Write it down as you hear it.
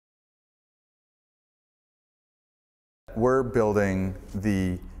We're building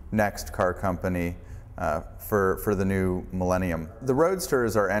the next car company for the new millennium. The Roadster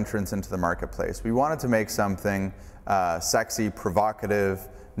is our entrance into the marketplace. We wanted to make something sexy, provocative,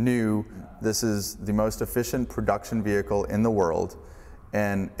 new. This is the most efficient production vehicle in the world,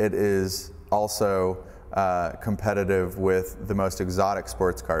 and it is also competitive with the most exotic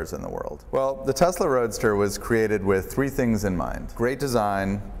sports cars in the world. Well, the Tesla Roadster was created with three things in mind: great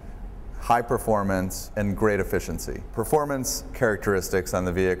design, high performance, and great efficiency. Performance characteristics on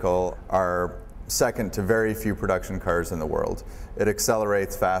the vehicle are second to very few production cars in the world. It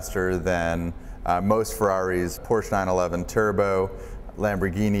accelerates faster than most Ferraris, Porsche 911 Turbo,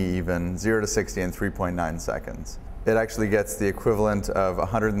 Lamborghini even, 0 to 60 in 3.9 seconds. It actually gets the equivalent of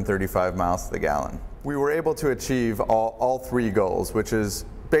 135 miles to the gallon. We were able to achieve all three goals, which is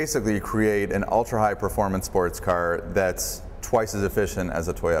basically create an ultra-high performance sports car that's twice as efficient as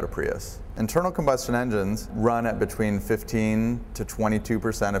a Toyota Prius. Internal combustion engines run at between 15 to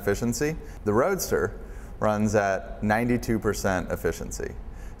 22% efficiency. The Roadster runs at 92% efficiency.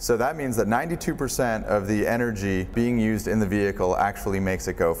 So that means that 92% of the energy being used in the vehicle actually makes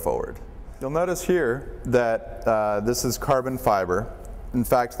it go forward. You'll notice here that this is carbon fiber. In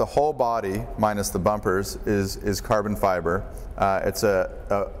fact, the whole body, minus the bumpers, is carbon fiber. It's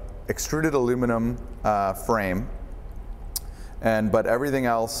a extruded aluminum frame, but everything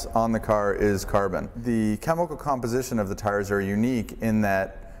else on the car is carbon. The chemical composition of the tires are unique in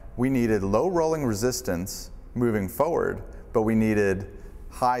that we needed low rolling resistance moving forward, but we needed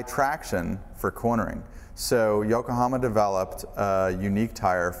high traction for cornering. So Yokohama developed a unique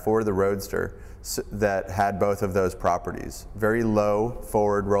tire for the Roadster that had both of those properties: very low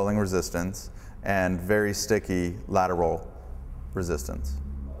forward rolling resistance and very sticky lateral resistance.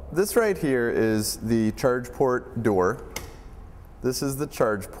 This right here is the charge port door. This is the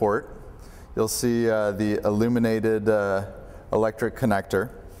charge port. You'll see the illuminated electric connector.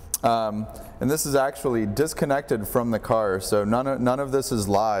 And this is actually disconnected from the car, so none of this is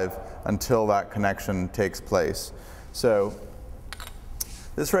live until that connection takes place. So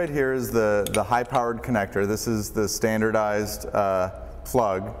this right here is the high-powered connector. This is the standardized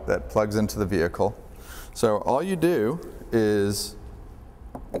plug that plugs into the vehicle. So all you do is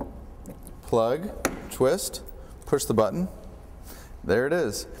plug, twist, push the button. There it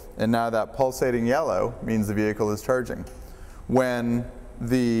is. And now that pulsating yellow means the vehicle is charging. When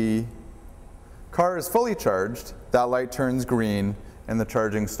the car is fully charged, that light turns green and the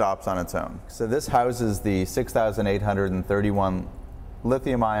charging stops on its own. So this houses the 6,831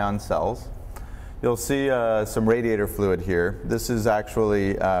 lithium-ion cells. You'll see some radiator fluid here. This is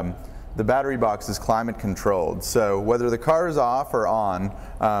actually, the battery box is climate controlled. So whether the car is off or on,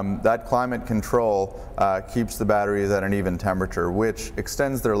 that climate control keeps the batteries at an even temperature, which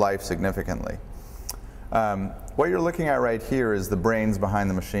extends their life significantly. What you're looking at right here is the brains behind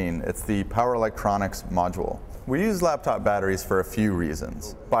the machine. It's the power electronics module. We use laptop batteries for a few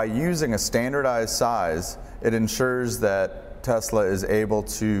reasons. By using a standardized size, it ensures that Tesla is able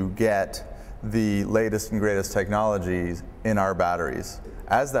to get the latest and greatest technologies in our batteries.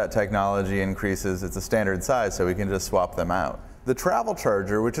 As that technology increases, it's a standard size, so we can just swap them out. The travel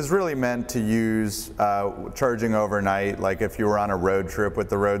charger, which is really meant to use charging overnight, like if you were on a road trip with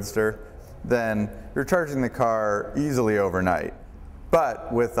the Roadster, then you're charging the car easily overnight.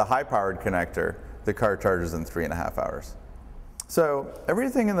 But with the high-powered connector, the car charges in 3.5 hours. So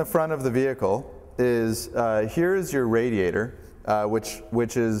everything in the front of the vehicle is, here is your radiator,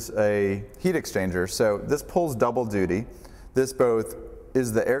 which is a heat exchanger. So this pulls double duty. This both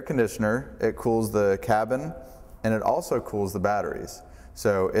is the air conditioner, it cools the cabin, and it also cools the batteries.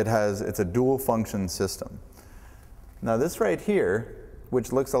 So it's a dual function system. Now this right here,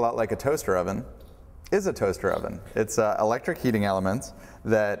 which looks a lot like a toaster oven, is a toaster oven. It's electric heating elements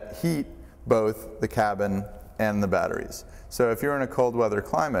that heat both the cabin and the batteries. So if you're in a cold weather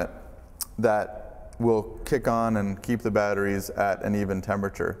climate, that will kick on and keep the batteries at an even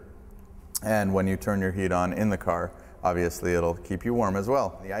temperature. And when you turn your heat on in the car, obviously it'll keep you warm as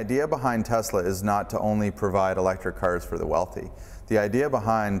well. The idea behind Tesla is not to only provide electric cars for the wealthy. The idea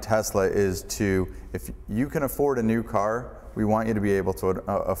behind Tesla is to, if you can afford a new car, we want you to be able to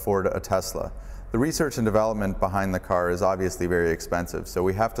afford a Tesla. The research and development behind the car is obviously very expensive, so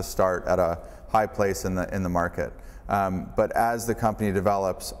we have to start at a high place in the market. But as the company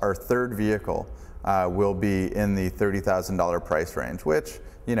develops, our third vehicle will be in the $30,000 price range, which,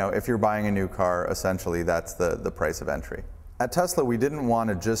 you know, if you're buying a new car, essentially that's the price of entry. At Tesla, we didn't want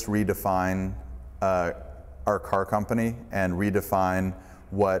to just redefine our car company and redefine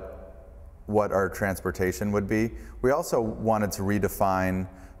what our transportation would be. We also wanted to redefine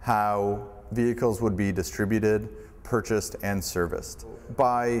how vehicles would be distributed, purchased and serviced.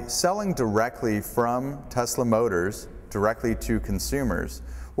 By selling directly from Tesla Motors directly to consumers,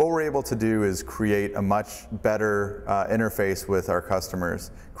 what we're able to do is create a much better interface with our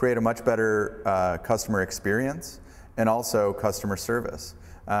customers, create a much better customer experience, and also customer service.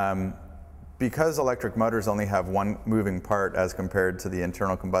 Because electric motors only have one moving part as compared to the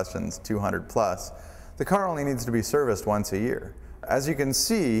internal combustion's 200 plus, the car only needs to be serviced once a year. As you can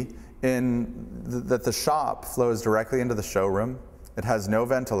see, that the shop flows directly into the showroom. It has no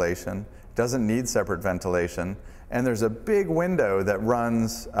ventilation, doesn't need separate ventilation, and there's a big window that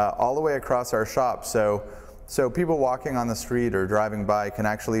runs all the way across our shop, so people walking on the street or driving by can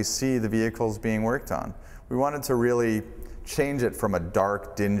actually see the vehicles being worked on. We wanted to really change it from a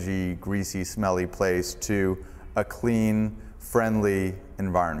dark, dingy, greasy, smelly place to a clean, friendly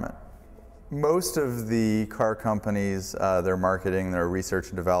environment. Most of the car companies, their marketing, their research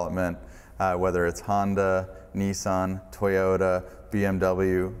and development, whether it's Honda, Nissan, Toyota,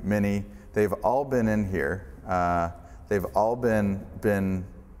 BMW, Mini, they've all been in here. They've all been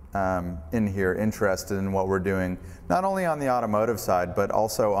in here interested in what we're doing, not only on the automotive side, but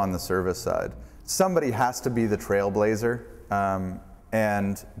also on the service side. Somebody has to be the trailblazer,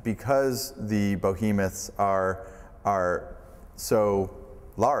 and because the behemoths are so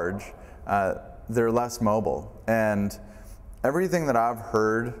large, they're less mobile. And everything that I've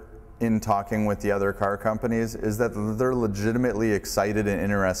heard in talking with the other car companies is that they're legitimately excited and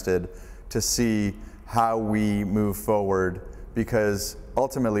interested to see how we move forward, because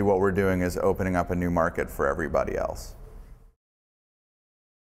ultimately what we're doing is opening up a new market for everybody else.